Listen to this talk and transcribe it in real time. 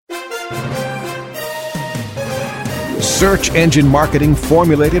Search engine marketing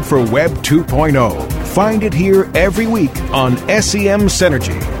formulated for Web 2.0. Find it here every week on SEM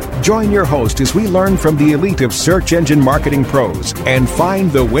Synergy. Join your host as we learn from the elite of search engine marketing pros and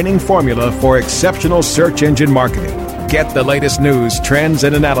find the winning formula for exceptional search engine marketing. Get the latest news, trends,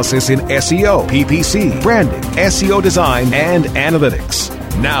 and analysis in SEO, PPC, branding, SEO design, and analytics.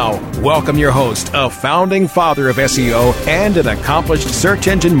 Now, welcome your host, a founding father of SEO and an accomplished search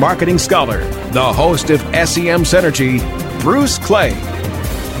engine marketing scholar, the host of SEM Synergy, Bruce Clay.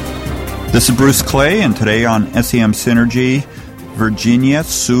 This is Bruce Clay, and today on SEM Synergy, Virginia,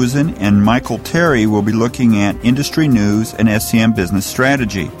 Susan, and Michael Terry will be looking at industry news and SEM business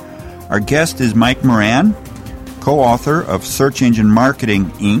strategy. Our guest is Mike Moran, co-author of Search Engine Marketing,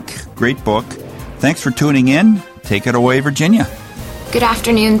 Inc. Great book. Thanks for tuning in. Take it away, Virginia. Good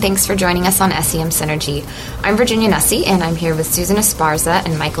afternoon. Thanks for joining us on SEM Synergy. I'm Virginia Nussey, and I'm here with Susan Esparza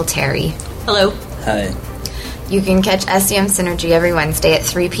and Michael Terry. Hello. Hi. You can catch SEM Synergy every Wednesday at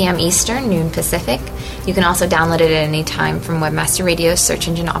 3 p.m. Eastern, noon Pacific. You can also download it at any time from Webmaster Radio's Search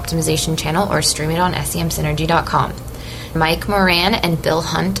Engine Optimization channel or stream it on semsynergy.com. Mike Moran and Bill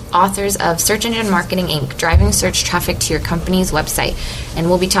Hunt, authors of Search Engine Marketing, Inc., Driving Search Traffic to Your Company's Website. And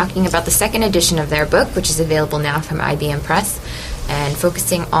we'll be talking about the second edition of their book, which is available now from IBM Press, and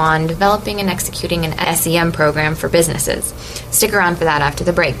focusing on developing and executing an SEM program for businesses. Stick around for that after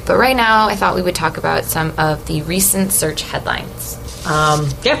the break. But right now, I thought we would talk about some of the recent search headlines.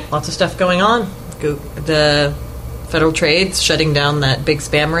 Lots of stuff going on. The Federal Trade's shutting down that big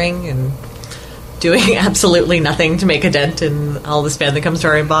spam ring and doing absolutely nothing to make a dent in all the spam that comes to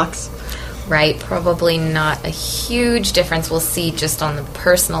our inbox. Right, probably not a huge difference we'll see just on the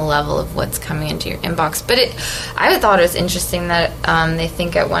personal level of what's coming into your inbox. But I thought it was interesting that they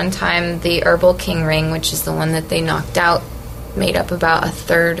think at one time the Herbal King ring, which is the one that they knocked out, made up about a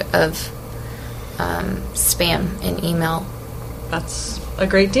third of spam in email. That's a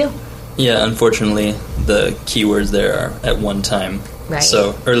great deal. Yeah, unfortunately, the keywords there are at one time. Right.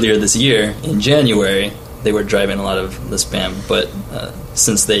 So earlier this year, in January, they were driving a lot of the spam, but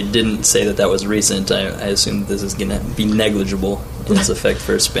since they didn't say that was recent, I assume this is going to be negligible in its effect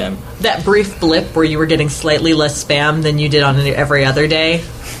for spam. That brief blip where you were getting slightly less spam than you did on every other day,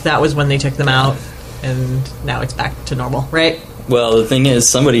 that was when they took them out, and now it's back to normal, right? Well, the thing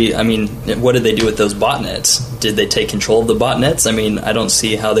is, what did they do with those botnets? Did they take control of the botnets? I don't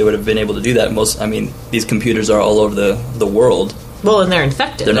see how they would have been able to do that. These computers are all over the world. Well, and they're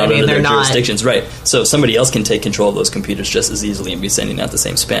infected. They're not under their jurisdictions, right. So if somebody else can take control of those computers just as easily and be sending out the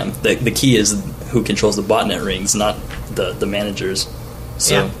same spam. The key is who controls the botnet rings, not the managers.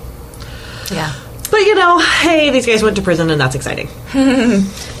 So. Yeah. But, hey, these guys went to prison, and that's exciting.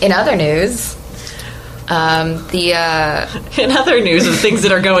 In other news, in other news of things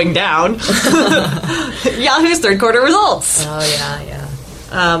that are going down, Yahoo's third quarter results.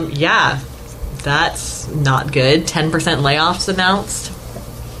 Oh, yeah. That's not good. 10% layoffs announced.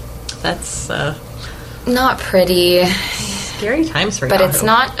 That's not pretty. Scary times for Yahoo. But it's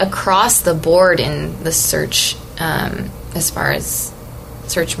not across the board in the search, as far as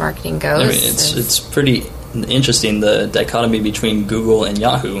search marketing goes. It's pretty interesting, the dichotomy between Google and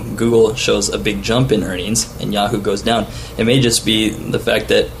Yahoo. Google shows a big jump in earnings, and Yahoo goes down. It may just be the fact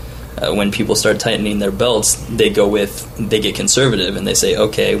that when people start tightening their belts, they get conservative and they say,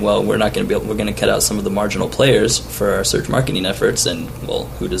 okay, well, we're going to cut out some of the marginal players for our search marketing efforts, and well,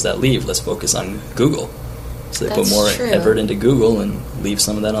 who does that leave? Let's focus on Google. So they put more effort into Google and leave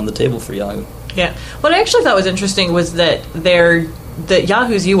some of that on the table for Yahoo. Yeah. What I actually thought was interesting was that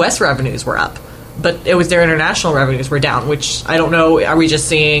Yahoo's U.S. revenues were up, but it was their international revenues were down, which I don't know, are we just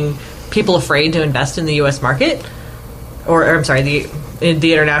seeing people afraid to invest in the U.S. market? Or I'm sorry, the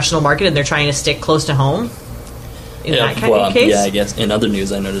international market, and they're trying to stick close to home in that kind of case? Yeah, I guess. In other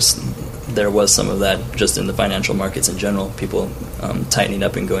news, I noticed there was some of that just in the financial markets in general, people tightening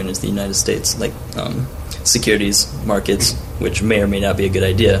up and going into the United States, like securities markets, which may or may not be a good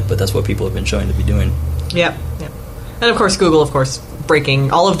idea, but that's what people have been showing to be doing. Yeah. And of course, Google,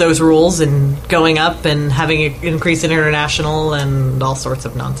 breaking all of those rules and going up and having an increase in international and all sorts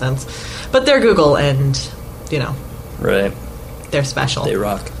of nonsense. But they're Google, and, Right. They're special. They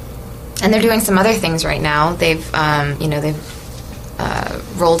rock. And they're doing some other things right now. They've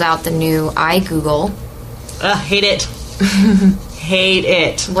rolled out the new iGoogle. Hate it. Hate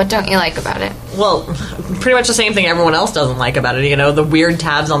it. What don't you like about it? Well, pretty much the same thing everyone else doesn't like about it. The weird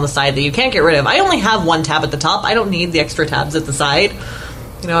tabs on the side that you can't get rid of. I only have one tab at the top. I don't need the extra tabs at the side.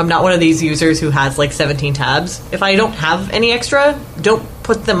 I'm not one of these users who has 17 tabs. If I don't have any extra, don't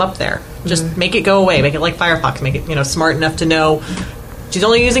put them up there. Just make it go away. Make it like Firefox. Make it, smart enough to know she's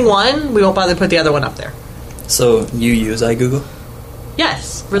only using one, we won't bother to put the other one up there. So you use iGoogle?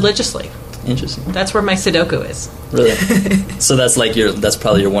 Yes, religiously. Interesting. That's where my Sudoku is. Really? So that's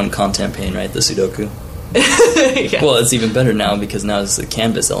probably your one content pane, right? The Sudoku? Yes. Well, it's even better now because now it's the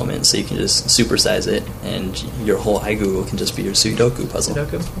canvas element, so you can just supersize it, and your whole iGoogle can just be your Sudoku puzzle.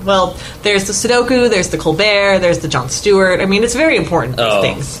 Sudoku. Well, there's the Sudoku, there's the Colbert, there's the Jon Stewart. I mean, it's very important, these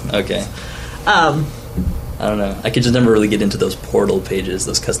things. Okay. I don't know. I could just never really get into those portal pages,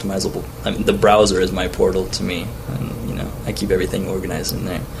 those customizable. I mean, the browser is my portal to me, and I keep everything organized in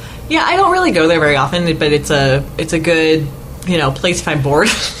there. Yeah, I don't really go there very often, but it's a good place to find bored.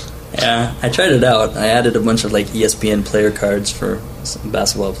 Yeah, I tried it out. I added a bunch of ESPN player cards for some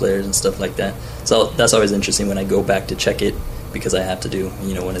basketball players and stuff like that. So that's always interesting when I go back to check it because I have to do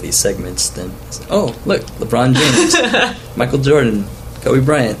one of these segments. Then oh look, LeBron James, Michael Jordan, Kobe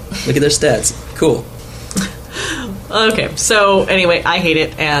Bryant. Look at their stats. Cool. Okay, so anyway, I hate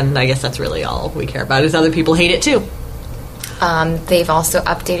it, and I guess that's really all we care about is other people hate it too. They've also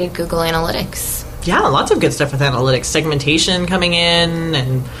updated Google Analytics. Yeah, lots of good stuff with analytics. Segmentation coming in,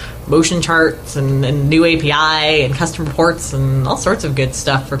 and motion charts, and new API, and custom reports, and all sorts of good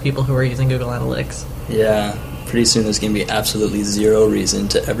stuff for people who are using Google Analytics. Yeah, pretty soon there's going to be absolutely zero reason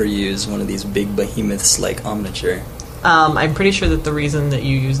to ever use one of these big behemoths like Omniture. I'm pretty sure that the reason that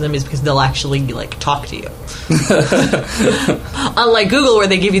you use them is because they'll actually talk to you. Unlike Google, where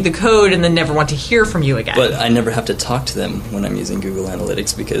they give you the code and then never want to hear from you again. But I never have to talk to them when I'm using Google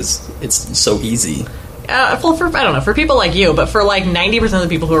Analytics because it's so easy. Well, I don't know, for people like you, but for 90% of the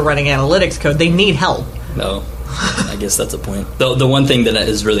people who are running analytics code, they need help. No, I guess that's the point. The one thing that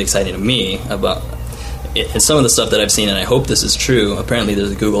is really exciting to me about it is some of the stuff that I've seen, and I hope this is true. Apparently,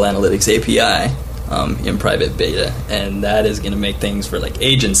 there's a Google Analytics API. In private beta, and that is going to make things for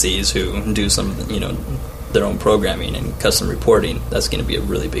agencies who do some their own programming and custom reporting. That's going to be a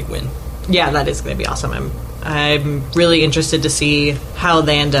really big win. Yeah, that is going to be awesome. I'm really interested to see how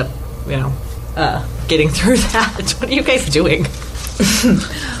they end up getting through that. What are you guys doing?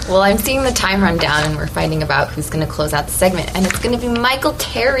 Well, I'm seeing the time run down, and we're finding about who's going to close out the segment, and it's going to be Michael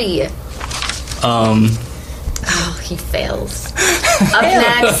Terry. Oh, he fails. Up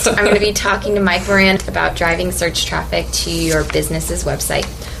next, I'm going to be talking to Mike Moran about driving search traffic to your business's website.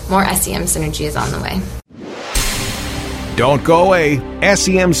 More SEM Synergy is on the way. Don't go away.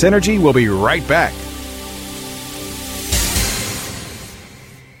 SEM Synergy will be right back.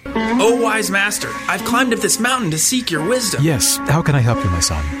 Oh, wise master, I've climbed up this mountain to seek your wisdom. Yes, how can I help you, my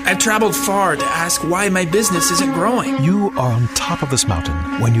son? I've traveled far to ask why my business isn't growing. You are on top of this mountain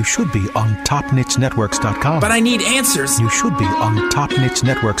when you should be on topnichenetworks.com. But I need answers. You should be on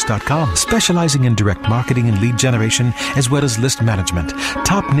topnichenetworks.com, specializing in direct marketing and lead generation, as well as list management.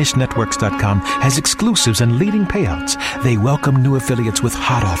 Topnichenetworks.com has exclusives and leading payouts. They welcome new affiliates with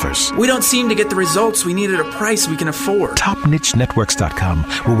hot offers. We don't seem to get the results we need at a price we can afford. Topnichenetworks.com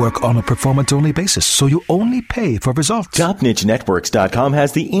will work on a performance-only basis, so you only pay for results. TopNicheNetworks.com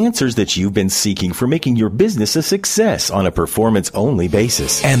has the answers that you've been seeking for making your business a success on a performance-only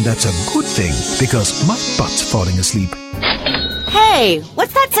basis. And that's a good thing, because my butt's falling asleep. Hey,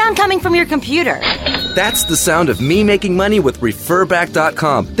 what's that sound coming from your computer? That's the sound of me making money with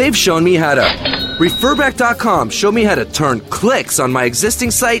Referback.com. They've shown me how to... Referback.com showed me how to turn clicks on my existing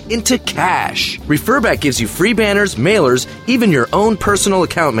site into cash. Referback gives you free banners, mailers, even your own personal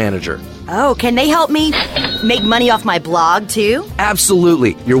account manager. Oh, can they help me make money off my blog, too?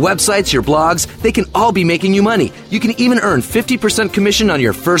 Absolutely. Your websites, your blogs, they can all be making you money. You can even earn 50% commission on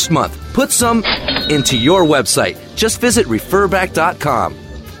your first month. Put some into your website. Just visit Referback.com.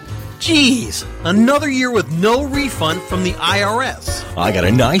 Geez, another year with no refund from the IRS. I got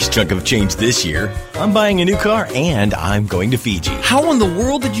a nice chunk of change this year. I'm buying a new car and I'm going to Fiji. How in the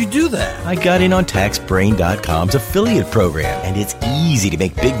world did you do that? I got in on TaxBrain.com's affiliate program, and it's easy to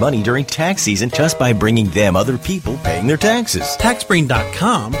make big money during tax season just by bringing them other people paying their taxes.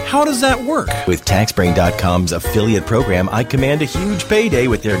 TaxBrain.com? How does that work? With TaxBrain.com's affiliate program, I command a huge payday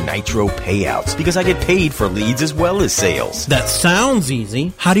with their Nitro payouts because I get paid for leads as well as sales. That sounds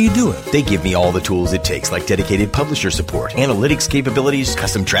easy. How do you do it? They give me all the tools it takes, like dedicated publisher support, analytics capabilities,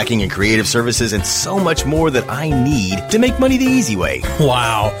 custom tracking and creative services, and so much more that I need to make money the easy way.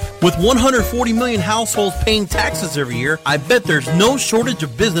 Wow. With 140 million households paying taxes every year, I bet there's no shortage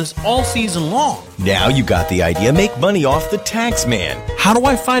of business all season long. Now you got the idea. Make money off the tax man. How do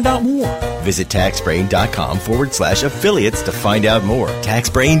I find out more? Visit TaxBrain.com/affiliates to find out more.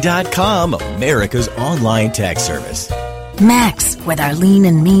 TaxBrain.com, America's online tax service. Max, with our lean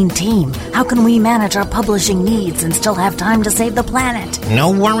and mean team, how can we manage our publishing needs and still have time to save the planet?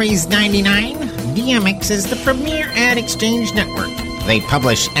 No worries, 99. DMX is the premier ad exchange network. They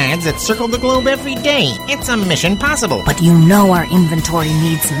publish ads that circle the globe every day. It's a mission possible. But you know our inventory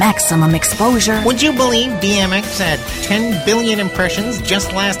needs maximum exposure. Would you believe DMX had 10 billion impressions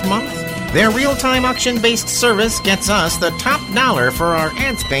just last month? Their real-time auction-based service gets us the top dollar for our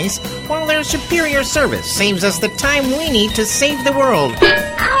ad space, while their superior service saves us the time we need to save the world.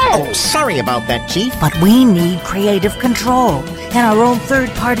 Oh, sorry about that, Chief. But we need creative control and our own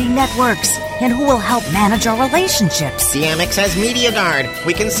third-party networks. And who will help manage our relationships? DMX has Media Guard.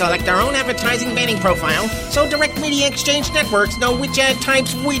 We can select our own advertising banning profile, so direct media exchange networks know which ad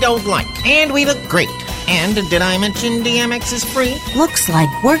types we don't like. And we look great. And did I mention DMX is free? Looks like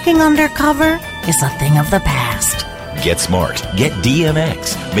working undercover is a thing of the past. Get smart. Get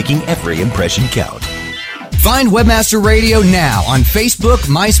DMX, making every impression count. Find Webmaster Radio now on Facebook,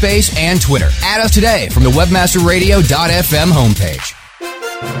 MySpace, and Twitter. Add us today from the webmasterradio.fm homepage.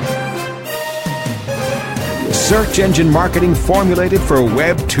 Search engine marketing formulated for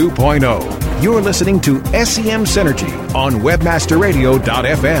Web 2.0. You're listening to SEM Synergy on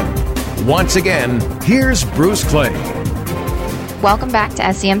webmasterradio.fm. Once again, here's Bruce Clay. Welcome back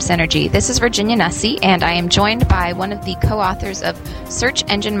to SEM Synergy. This is Virginia Nussey, and I am joined by one of the co-authors of Search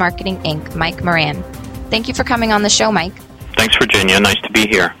Engine Marketing, Inc., Mike Moran. Thank you for coming on the show, Mike. Thanks, Virginia. Nice to be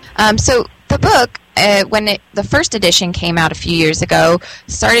here. So the book, the first edition came out a few years ago,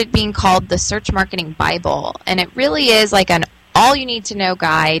 started being called the Search Marketing Bible, and it really is like an all-you-need-to-know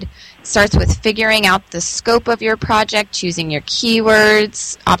guide. It starts with figuring out the scope of your project, choosing your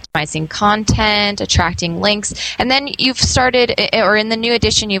keywords, optimizing content, attracting links, and then you've started, or in the new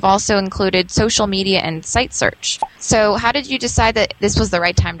edition, you've also included social media and site search. So how did you decide that this was the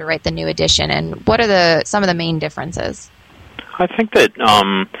right time to write the new edition, and what are some of the main differences? I think that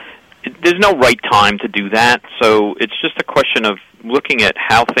there's no right time to do that, so it's just a question of looking at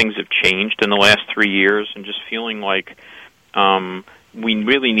how things have changed in the last 3 years and just feeling like we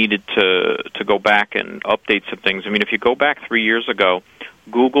really needed to go back and update some things. I mean, if you go back 3 years ago,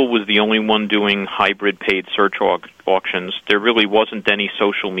 Google was the only one doing hybrid paid search auctions. There really wasn't any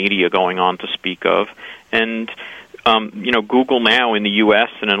social media going on to speak of. And Google now in the U.S.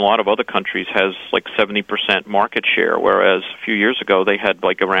 and in a lot of other countries has like 70% market share, whereas a few years ago they had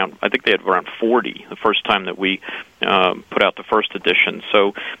around 40 the first time that we put out the first edition.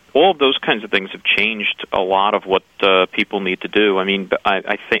 So all of those kinds of things have changed a lot of what people need to do. I mean,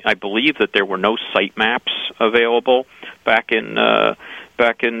 I believe that there were no site maps available back in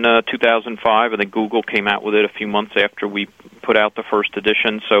 2005. I think Google came out with it a few months after we put out the first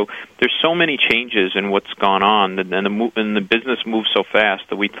edition. So there's so many changes in what's gone on, and the business moves so fast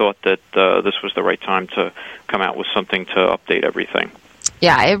that we thought that this was the right time to come out with something to update everything.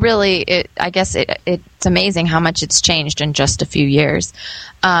 Yeah, I guess it's amazing how much it's changed in just a few years.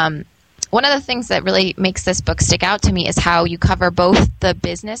 One of the things that really makes this book stick out to me is how you cover both the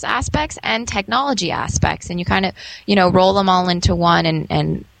business aspects and technology aspects, and you kind of, roll them all into one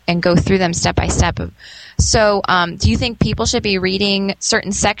and go through them step by step. So do you think people should be reading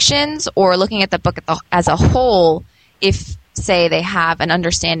certain sections or looking at the book as a whole if, say, they have an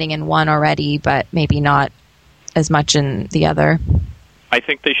understanding in one already but maybe not as much in the other? I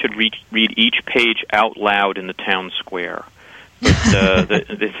think they should read each page out loud in the town square.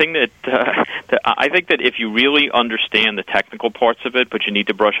 The thing that I think that if you really understand the technical parts of it, but you need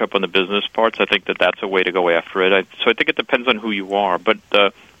to brush up on the business parts, I think that that's a way to go after it. So I think it depends on who you are. But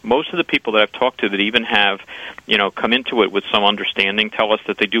most of the people that I've talked to that even have, come into it with some understanding tell us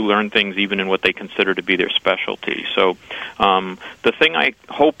that they do learn things even in what they consider to be their specialty. So the thing I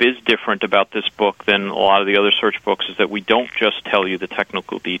hope is different about this book than a lot of the other search books is that we don't just tell you the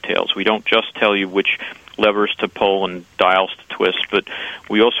technical details. We don't just tell you which levers to pull and dials to twist, but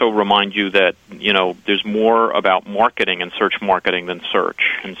we also remind you that, there's more about marketing and search marketing than search.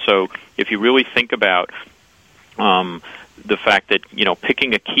 And so if you really think about the fact that,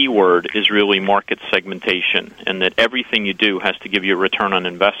 picking a keyword is really market segmentation and that everything you do has to give you a return on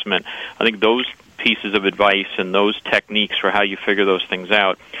investment, I think those pieces of advice and those techniques for how you figure those things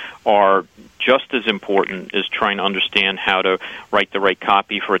out are just as important as trying to understand how to write the right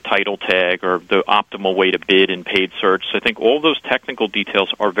copy for a title tag or the optimal way to bid in paid search. So I think all those technical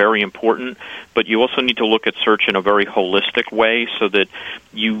details are very important, but you also need to look at search in a very holistic way so that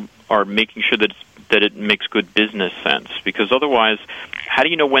you are making sure that it makes good business sense, because otherwise, how do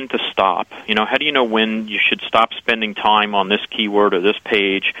you know when to stop? How do you know when you should stop spending time on this keyword or this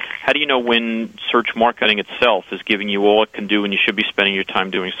page? How do you know when search marketing itself is giving you all it can do and you should be spending your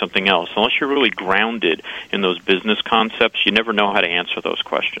time doing something else? Unless you're really grounded in those business concepts, you never know how to answer those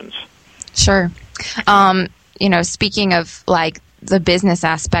questions. Sure. Speaking of the business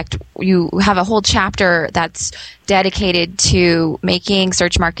aspect, you have a whole chapter that's dedicated to making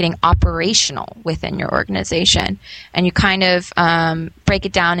search marketing operational within your organization. And you kind of break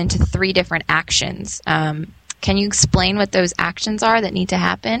it down into 3 different actions. Can you explain what those actions are that need to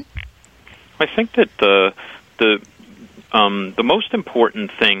happen? I think that the most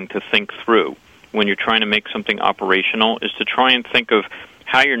important thing to think through when you're trying to make something operational is to try and think of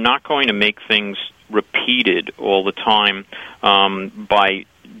how you're not going to make things repeated all the time by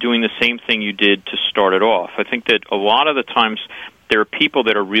doing the same thing you did to start it off. I think that a lot of the times there are people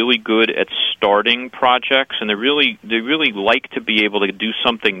that are really good at starting projects, and they really like to be able to do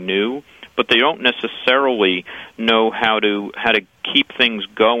something new, but they don't necessarily know how to keep things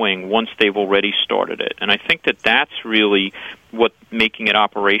going once they've already started it. And I think that that's really what making it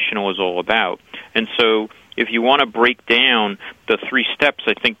operational is all about. And so if you want to break down the 3 steps,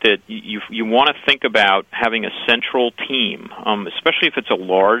 I think that you want to think about having a central team, especially if it's a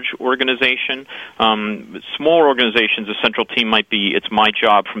large organization. Small organizations, a central team might be, it's my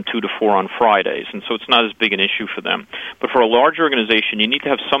job from 2 to 4 on Fridays, and so it's not as big an issue for them. But for a large organization, you need to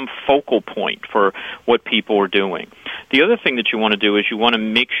have some focal point for what people are doing. The other thing that you want to do is you want to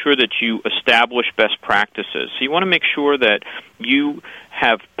make sure that you establish best practices. So you want to make sure that you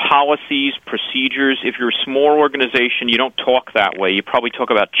have policies, procedures. If you're a small organization, you don't talk that way. You probably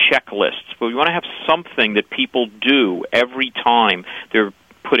talk about checklists. But we want to have something that people do every time they're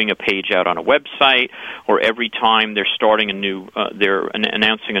putting a page out on a website, or every time they're starting they're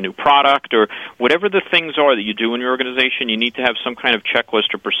announcing a new product, or whatever the things are that you do in your organization. You need to have some kind of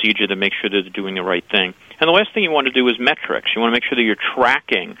checklist or procedure to make sure that they're doing the right thing. And the last thing you want to do is metrics. You want to make sure that you're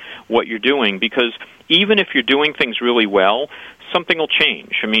tracking what you're doing, because even if you're doing things really well, something will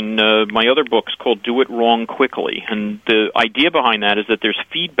change. I mean, my other book's called Do It Wrong Quickly, and the idea behind that is that there's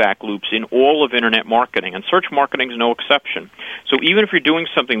feedback loops in all of Internet marketing, and search marketing is no exception. So even if you're doing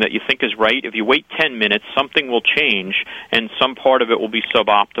something that you think is right, if you wait 10 minutes, something will change, and some part of it will be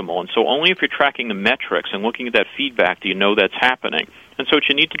suboptimal. And so only if you're tracking the metrics and looking at that feedback do you know that's happening. And so what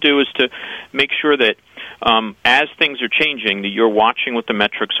you need to do is to make sure that as things are changing, that you're watching what the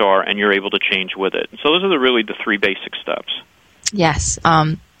metrics are and you're able to change with it. So those are really the 3 basic steps. Yes.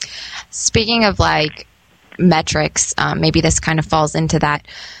 Speaking of metrics, maybe this kind of falls into that.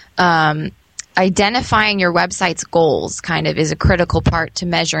 Identifying your website's goals kind of is a critical part to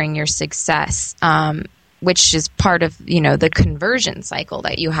measuring your success, which is part of the conversion cycle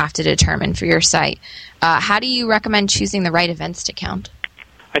that you have to determine for your site. How do you recommend choosing the right events to count?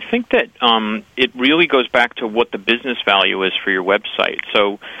 I think that it really goes back to what the business value is for your website.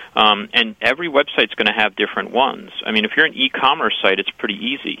 So, and every website's going to have different ones. I mean, if you're an e-commerce site, it's pretty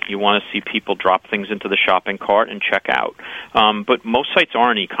easy. You want to see people drop things into the shopping cart and check out. But most sites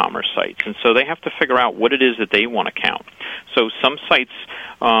aren't e-commerce sites, and so they have to figure out what it is that they want to count. So some sites,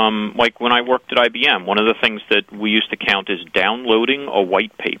 like when I worked at IBM, one of the things that we used to count is downloading a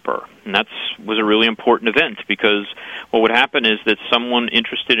white paper. And that was a really important event, because what would happen is that someone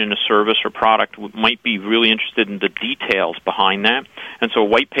interested in a service or product might be really interested in the details behind that. And so a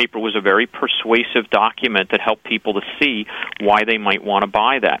white paper was a very persuasive document that helped people to see why they might want to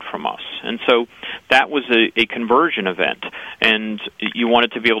buy that from us. And so that was a conversion event. And you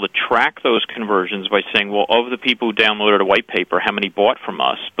wanted to be able to track those conversions by saying, well, of the people who downloaded a white paper, how many bought from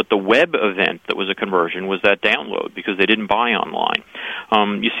us? But the web event that was a conversion was that download, because they didn't buy online.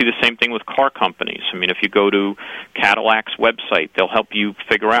 You see the same thing with car companies. I mean, if you go to Cadillac's website, they'll help you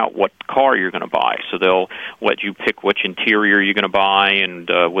figure out what car you're going to buy. So they'll let you pick which interior you're going to buy and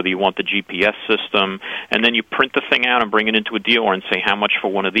whether you want the GPS system. And then you print the thing out and bring it into a dealer and say how much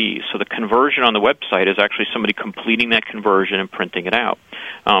for one of these. So the conversion on the website is actually somebody completing that conversion and printing it out.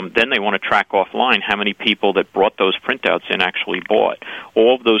 Then they want to track offline how many people that brought those printouts in actually bought.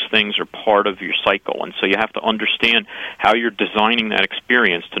 All of those things are part of your cycle. And so you have to understand how you're designing that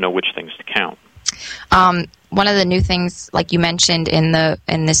experience to know which things to count. One of the new things, like you mentioned in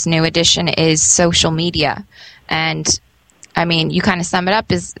this new edition, is social media. And I mean, you kind of sum it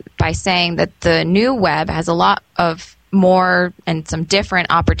up is by saying that the new web has a lot of more and some different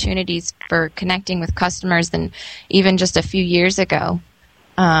opportunities for connecting with customers than even just a few years ago.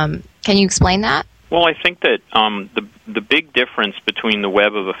 Can you explain that? Well, I think that the big difference between the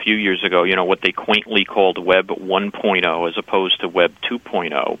web of a few years ago, what they quaintly called Web 1.0 as opposed to Web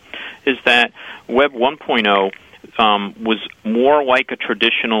 2.0, is that Web 1.0 was more like a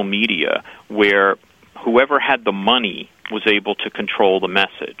traditional media where whoever had the money was able to control the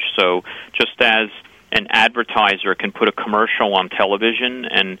message. So just as an advertiser can put a commercial on television,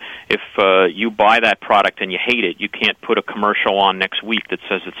 and if you buy that product and you hate it, you can't put a commercial on next week that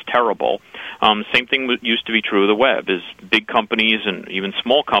says it's terrible. Same thing used to be true of the web, is big companies and even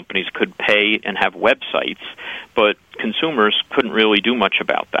small companies could pay and have websites, but consumers couldn't really do much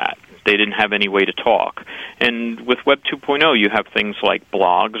about that. They didn't have any way to talk. And with Web 2.0, you have things like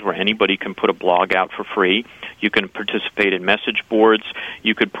blogs where anybody can put a blog out for free. You can participate in message boards.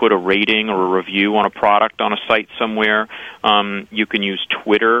 You could put a rating or a review on a product on a site somewhere. You can use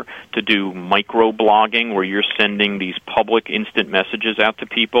Twitter to do micro-blogging where you're sending these public instant messages out to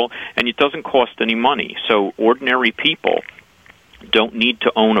people, and it doesn't cost any money. So ordinary people don't need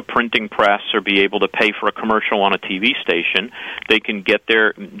to own a printing press or be able to pay for a commercial on a TV station. They can get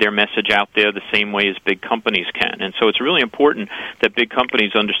their message out there the same way as big companies can. And so it's really important that big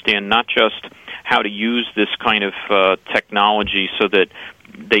companies understand not just how to use this kind of technology so that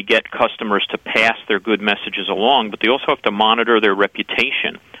they get customers to pass their good messages along, but they also have to monitor their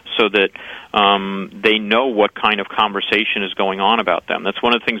reputation so that they know what kind of conversation is going on about them. That's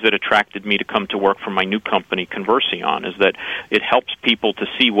one of the things that attracted me to come to work for my new company, Conversion, is that it helps people to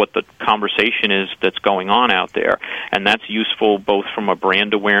see what the conversation is that's going on out there. And that's useful both from a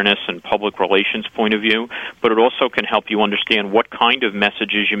brand awareness and public relations point of view, but it also can help you understand what kind of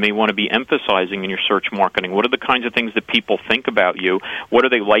messages you may want to be emphasizing in your search marketing. What are the kinds of things that people think about you? What are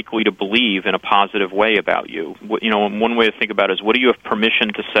they likely to believe in a positive way about you? One way to think about it is, what do you have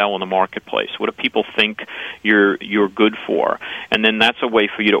permission to sell in the marketplace? What do people think you're good for? And then that's a way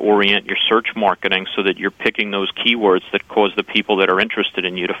for you to orient your search marketing so that you're picking those keywords that cause the people that are interested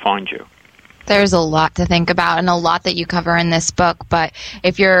in you to find you. There's a lot to think about and a lot that you cover in this book, but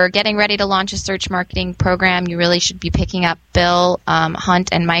if you're getting ready to launch a search marketing program, you really should be picking up Bill Hunt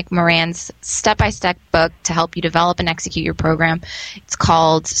and Mike Moran's step-by-step book to help you develop and execute your program. It's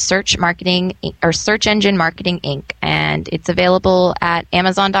called Search Marketing or Search Engine Marketing Inc., and it's available at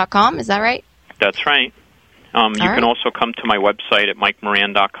Amazon.com. Is that right? That's right. You can also come to my website at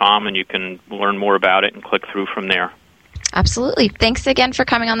MikeMoran.com, and you can learn more about it and click through from there. Absolutely. Thanks again for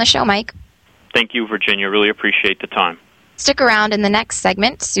coming on the show, Mike. Thank you, Virginia. Really appreciate the time. Stick around. In the next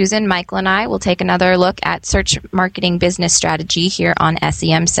segment, Susan, Michael, and I will take another look at search marketing business strategy here on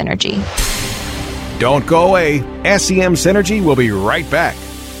SEM Synergy. Don't go away. SEM Synergy will be right back.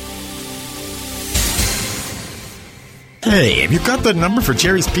 Hey, have you got the number for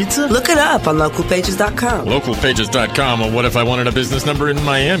Jerry's Pizza? Look it up on localpages.com. Localpages.com? Well, what if I wanted a business number in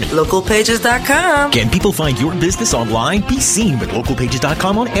Miami? Localpages.com. Can people find your business online? Be seen with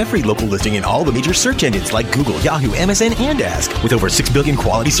localpages.com on every local listing in all the major search engines like Google, Yahoo, MSN, and Ask. With over 6 billion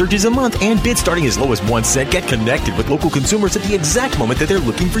quality searches a month and bids starting as low as 1 cent, get connected with local consumers at the exact moment that they're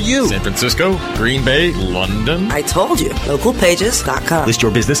looking for you. San Francisco, Green Bay, London. I told you. Localpages.com. List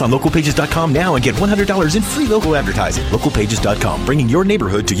your business on localpages.com now and get $100 in free local advertising. Localpages.com, bringing your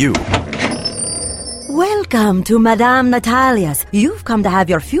neighborhood to you. Welcome to Madame Natalia's. You've come to have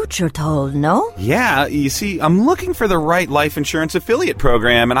your future told, no? Yeah, you see, I'm looking for the right life insurance affiliate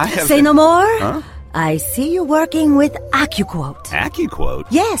program, and I have... Say no more? Huh? I see you working with AccuQuote. AccuQuote?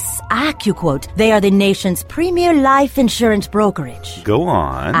 Yes, AccuQuote. They are the nation's premier life insurance brokerage. Go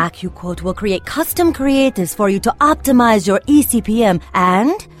on. AccuQuote will create custom creatives for you to optimize your ECPM,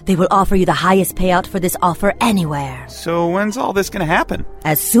 and they will offer you the highest payout for this offer anywhere. So when's all this going to happen?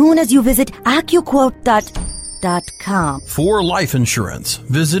 As soon as you visit AccuQuote.com. For life insurance,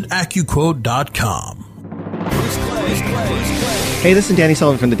 visit AccuQuote.com. Hey, this is Danny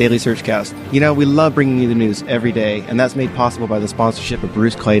Sullivan from the Daily Searchcast. You know, we love bringing you the news every day, and that's made possible by the sponsorship of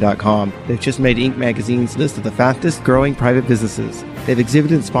BruceClay.com. They've just made Inc. magazine's list of the fastest growing private businesses. They've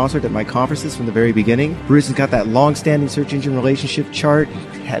exhibited and sponsored at my conferences from the very beginning. Bruce has got that long-standing search engine relationship chart,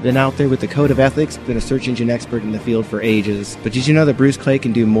 had been out there with the code of ethics, been a search engine expert in the field for ages. But did you know that Bruce Clay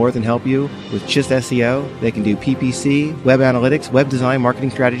can do more than help you with just SEO? They can do PPC, web analytics, web design, marketing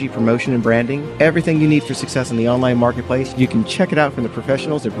strategy, promotion, and branding. Everything you need for success in the online marketplace, you can check it out from the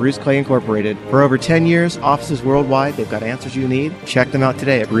professionals at Bruce Clay Incorporated. For over 10 years, offices worldwide, they've got answers you need. Check them out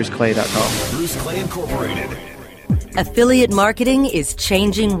today at BruceClay.com. Bruce Clay Incorporated. Affiliate marketing is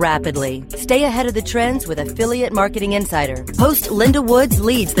changing rapidly. Stay ahead of the trends with Affiliate Marketing Insider. Host Linda Woods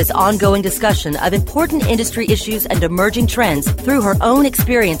leads this ongoing discussion of important industry issues and emerging trends through her own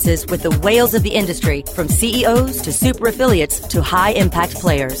experiences with the whales of the industry, from CEOs to super affiliates to high-impact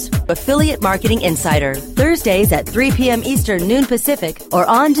players. Affiliate Marketing Insider, Thursdays at 3 p.m. Eastern, noon Pacific, or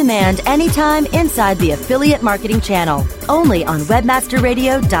on demand anytime inside the Affiliate Marketing channel. Only on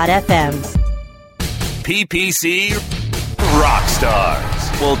webmasterradio.fm. PPC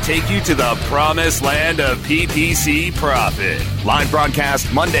Rockstars. will take you to the promised land of PPC profit. Live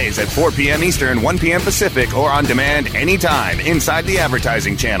broadcast Mondays at 4 p.m. Eastern, 1 p.m. Pacific, or on demand anytime inside the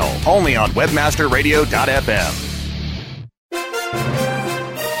advertising channel. Only on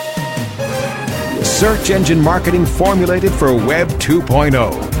webmasterradio.fm. Search engine marketing formulated for Web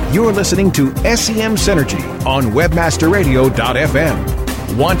 2.0. You're listening to SEM Synergy on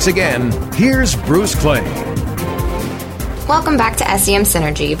webmasterradio.fm. Once again, here's Bruce Clay. Welcome back to SEM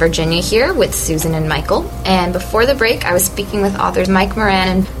Synergy. Virginia here with Susan and Michael. And before the break, I was speaking with authors Mike Moran,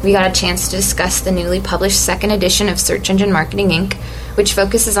 and we got a chance to discuss the newly published second edition of Search Engine Marketing Inc., which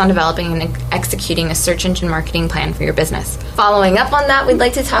focuses on developing and executing a search engine marketing plan for your business. Following up on that, we'd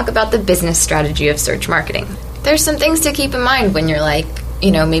like to talk about the business strategy of search marketing. There's some things to keep in mind when you're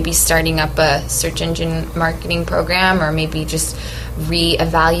maybe starting up a search engine marketing program, or maybe just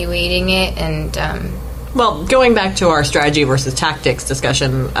re-evaluating it. And well, going back to our strategy versus tactics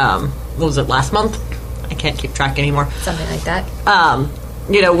discussion, what was it, last month? I can't keep track anymore. Something like that.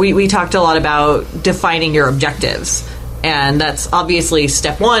 We talked a lot about defining your objectives. And that's obviously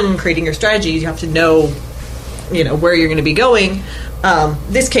step one, creating your strategy. You have to know, where you're going to be going.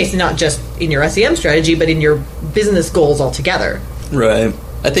 This case, not just in your SEM strategy, but in your business goals altogether. Right.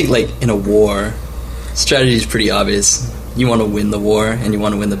 I think, in a war, strategy is pretty obvious. You want to win the war, and you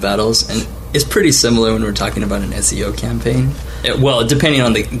want to win the battles. And it's pretty similar when we're talking about an SEO campaign. Well, depending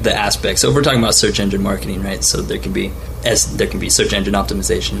on the aspects. So if we're talking about search engine marketing, right? So there can be search engine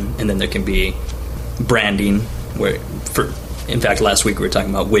optimization, and then there can be branding, in fact, last week we were talking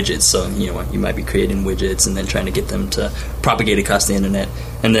about widgets. So, you might be creating widgets and then trying to get them to propagate across the internet.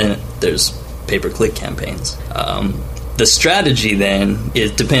 And then there's pay-per-click campaigns. The strategy then,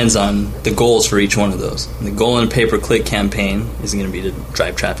 it depends on the goals for each one of those. And the goal in a pay-per-click campaign is going to be to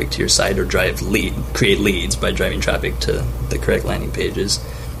drive traffic to your site or create leads by driving traffic to the correct landing pages.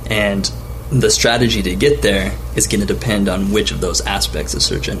 And the strategy to get there is going to depend on which of those aspects of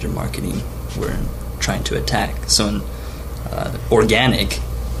search engine marketing we're trying to attack. So in organic,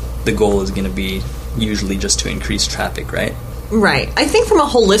 the goal is going to be usually just to increase traffic, right? Right. I think from a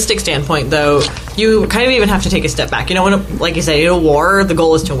holistic standpoint, though, you kind of even have to take a step back. Like you said, in a war, the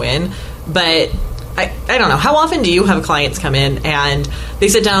goal is to win. But I don't know. How often do you have clients come in and they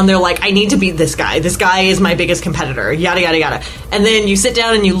sit down, they're like, I need to beat this guy. This guy is my biggest competitor, yada, yada, yada. And then you sit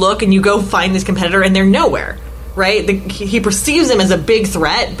down and you look and you go find this competitor and they're nowhere, right? He perceives him as a big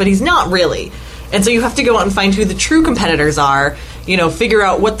threat, but he's not really. And so you have to go out and find who the true competitors are, figure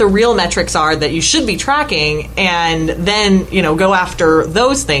out what the real metrics are that you should be tracking, and then, go after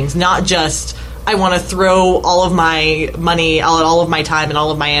those things, not just, I want to throw all of my money, all of my time, and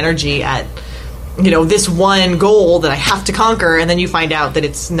all of my energy at, this one goal that I have to conquer, and then you find out that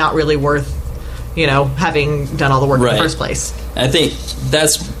it's not really worth, having done all the work in the first place. I think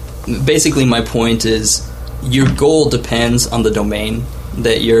that's basically my point is your goal depends on the domain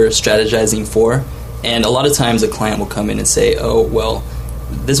that you're strategizing for, and a lot of times a client will come in and say, oh, well,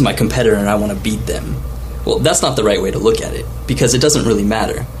 this is my competitor and I want to beat them. Well, that's not the right way to look at it, because it doesn't really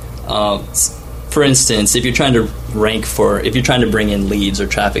matter. For instance, if you're trying to bring in leads or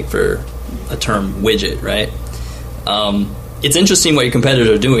traffic for a term widget, right? It's interesting what your competitors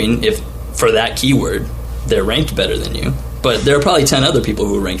are doing if for that keyword they're ranked better than you, but there are probably 10 other people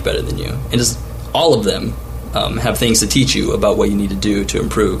who are ranked better than you, and just all of them have things to teach you about what you need to do to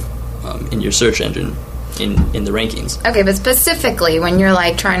improve in your search engine in the rankings. Okay, but specifically when you're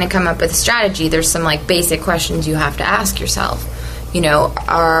trying to come up with a strategy, there's some basic questions you have to ask yourself.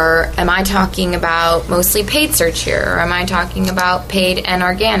 Am I talking about mostly paid search here, or am I talking about paid and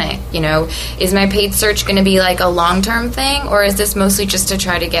organic? Is my paid search going to be a long-term thing, or is this mostly just to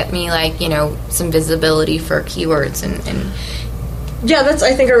try to get me some visibility for keywords and Yeah, that's,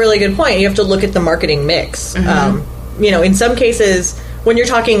 I think, a really good point. You have to look at the marketing mix. Mm-hmm. In some cases, when you're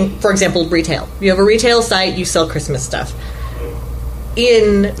talking, for example, retail, you have a retail site, you sell Christmas stuff.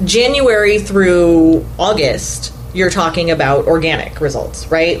 In January through August, you're talking about organic results,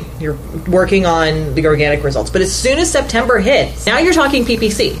 right? You're working on the organic results. But as soon as September hits, now you're talking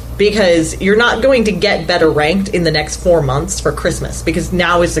PPC, because you're not going to get better ranked in the next 4 months for Christmas, because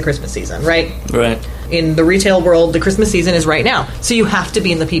now is the Christmas season, right? Right. In the retail world, the Christmas season is right now. So you have to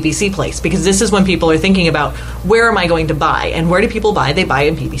be in the PPC place, because this is when people are thinking about, where am I going to buy? And where do people buy? They buy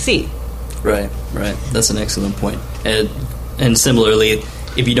in PPC. Right. That's an excellent point. And similarly,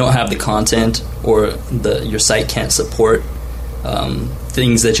 if you don't have the content, or your site can't support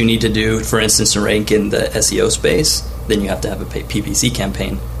things that you need to do, for instance, to rank in the SEO space, then you have to have a PPC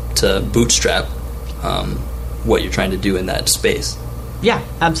campaign to bootstrap what you're trying to do in that space. Yeah,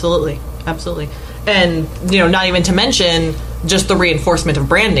 absolutely. And, not even to mention, just the reinforcement of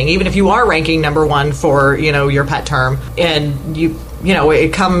branding. Even if you are ranking number one for, your pet term, and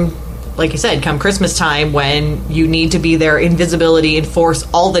it like you said, come Christmas time when you need to be there in visibility and force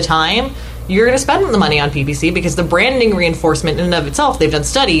all the time, you're going to spend the money on PPC because the branding reinforcement in and of itself, they've done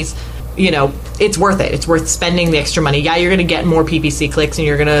studies, it's worth it. It's worth spending the extra money. Yeah, you're going to get more PPC clicks and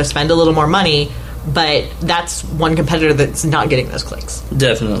you're going to spend a little more money, but that's one competitor that's not getting those clicks.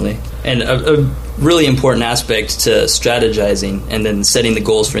 Definitely. And a really important aspect to strategizing and then setting the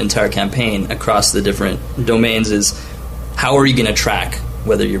goals for the entire campaign across the different domains is how are you going to track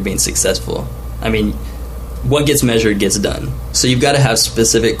whether you're being successful? I mean, what gets measured gets done. So you've got to have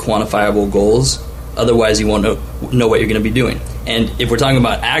specific quantifiable goals. Otherwise, you won't know what you're going to be doing. And if we're talking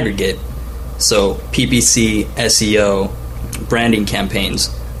about aggregate, so PPC, SEO, branding campaigns,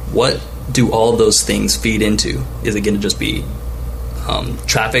 what do all of those things feed into? Is it going to just be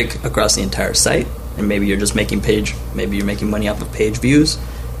traffic across the entire site? And maybe you're just making money off of page views?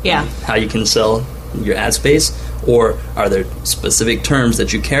 Yeah. How you can sell your ad space? Or are there specific terms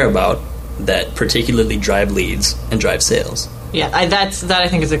that you care about that particularly drive leads and drive sales? Yeah, that I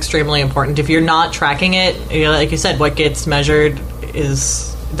think is extremely important. If you're not tracking it, like you said, what gets measured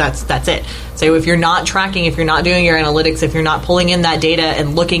is that's it. So if you're not tracking, if you're not doing your analytics, if you're not pulling in that data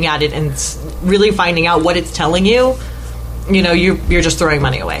and looking at it and really finding out what it's telling you, you're just throwing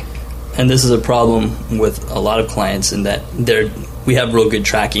money away. And this is a problem with a lot of clients in that we have real good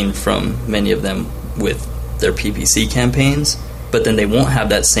tracking from many of them with their PPC campaigns, but then they won't have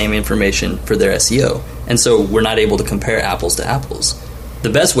that same information for their SEO. And so we're not able to compare apples to apples. The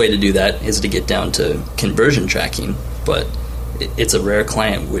best way to do that is to get down to conversion tracking, but it's a rare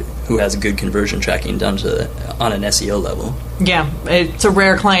client who has good conversion tracking done on an SEO level. Yeah, it's a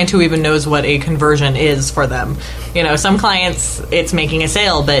rare client who even knows what a conversion is for them. Some clients, it's making a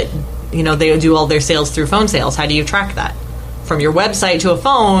sale, but they do all their sales through phone sales. How do you track that? From your website to a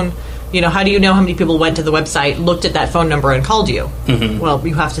phone, how do you know how many people went to the website, looked at that phone number, and called you? Mm-hmm. Well,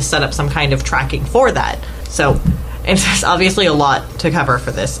 you have to set up some kind of tracking for that. So, and there's obviously a lot to cover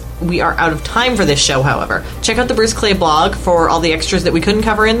for this. We are out of time for this show, however. Check out the Bruce Clay blog for all the extras that we couldn't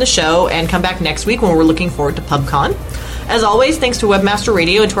cover in the show, and come back next week when we're looking forward to PubCon. As always, thanks to Webmaster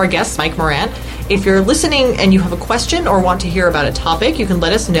Radio and to our guest, Mike Moran. If you're listening and you have a question or want to hear about a topic, you can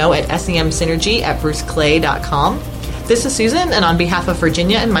let us know at semsynergy@bruceclay.com. This is Susan, and on behalf of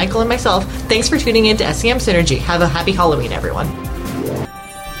Virginia and Michael and myself, thanks for tuning in to SEM Synergy. Have a happy Halloween, everyone.